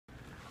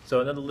So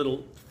another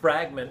little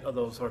fragment of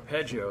those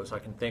arpeggios I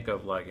can think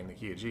of, like in the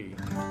key of G.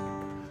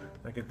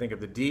 I can think of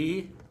the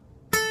D.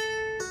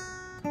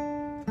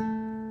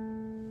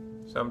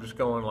 So I'm just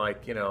going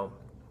like, you know,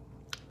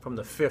 from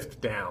the 5th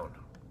down.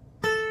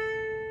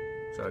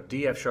 So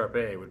D, F sharp,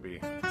 A would be.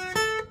 So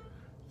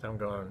I'm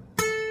going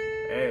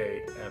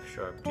A, F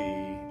sharp, D,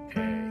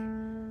 A.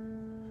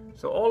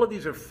 So all of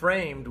these are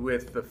framed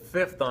with the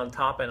 5th on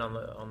top and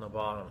on the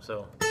bottom.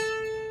 So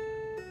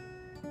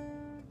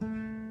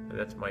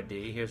that's my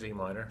D. Here's E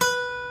minor.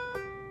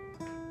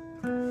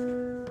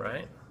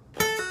 Right?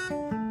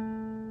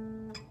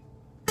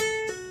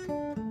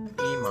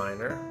 E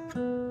minor.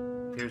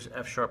 Here's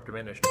F sharp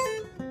diminished.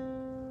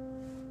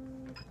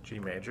 G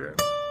major.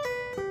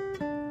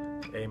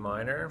 A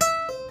minor.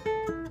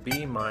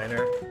 B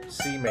minor.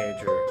 C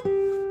major.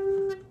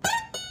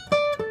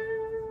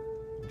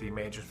 D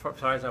major, as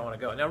far as I want to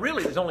go. Now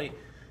really, there's only,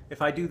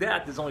 if I do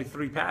that, there's only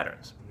 3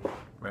 patterns,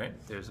 right?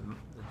 There's a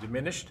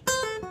diminished,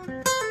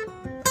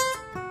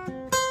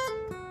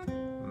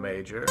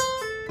 major,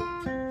 get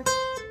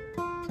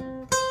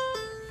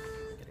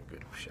a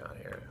good shot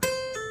here,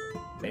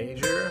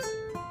 major,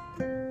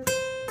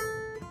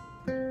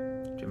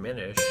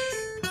 diminish,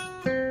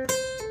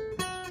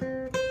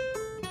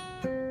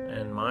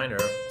 and minor.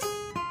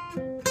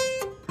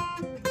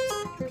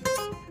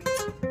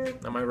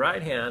 Now my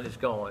right hand is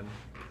going,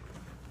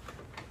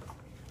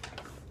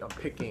 I'm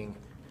picking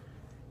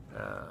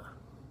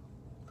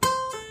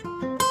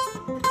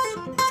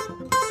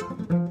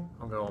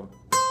I'm going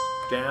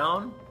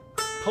down,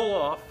 pull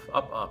off,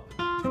 up, up.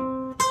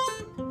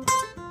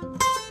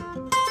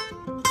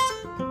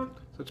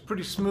 So it's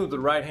pretty smooth, the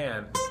right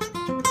hand.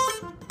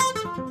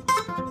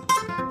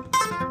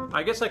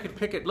 I guess I could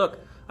pick it, look,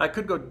 I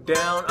could go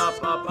down,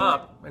 up, up,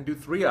 up, and do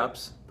 3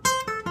 ups.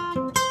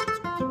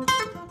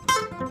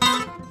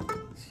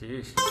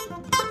 Sheesh.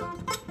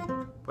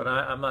 But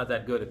I'm not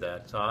that good at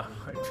that, so I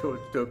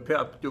do a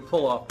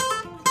pull off.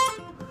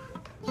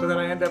 So then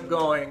I end up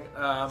going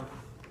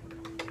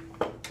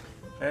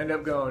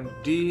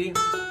D,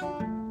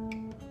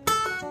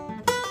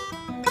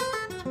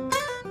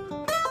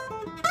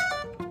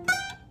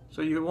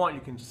 so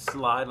you can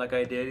slide like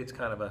I did. It's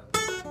kind of a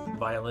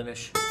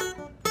violinish.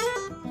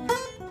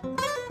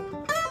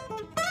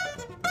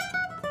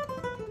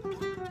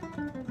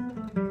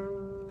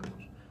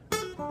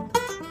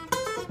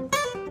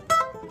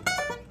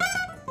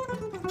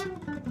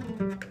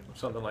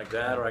 Something like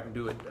that, or I can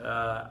do it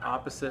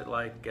opposite,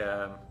 like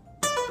if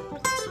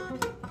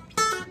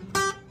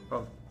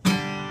I'm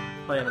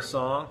playing a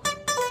song.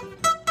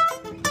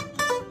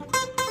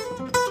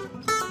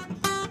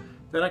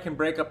 Then I can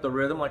break up the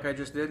rhythm like I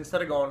just did.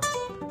 Instead of going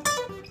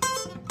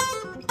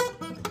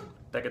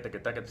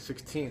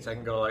 16ths, I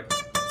can go like.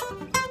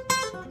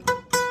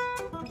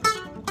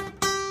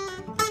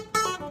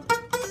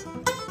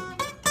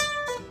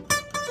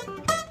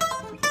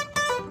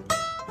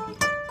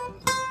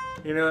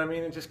 You know what I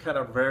mean? And just kind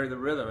of vary the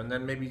rhythm, and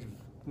then maybe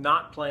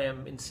not play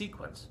them in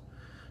sequence.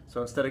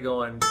 So instead of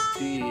going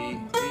D, E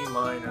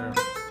minor,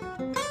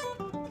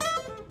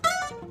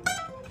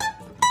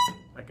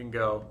 I can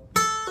go.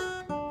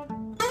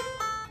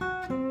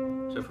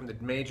 So from the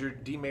major,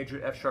 D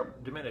major, F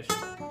sharp diminished,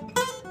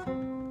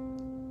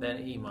 then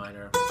E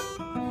minor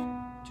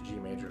to G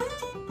major.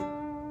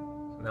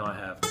 So now I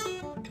have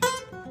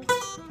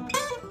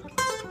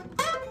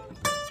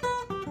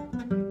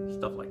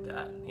stuff like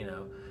that, you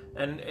know.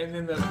 And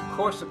in the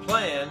course of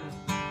playing,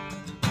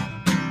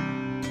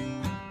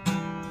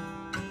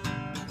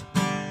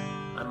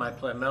 I might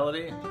play a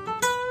melody.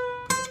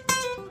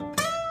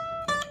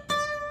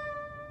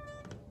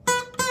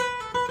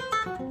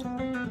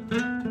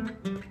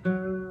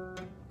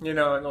 You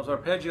know, and those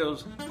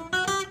arpeggios,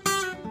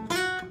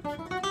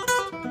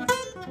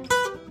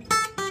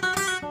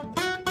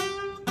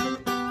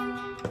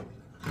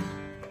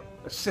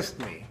 assist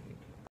me.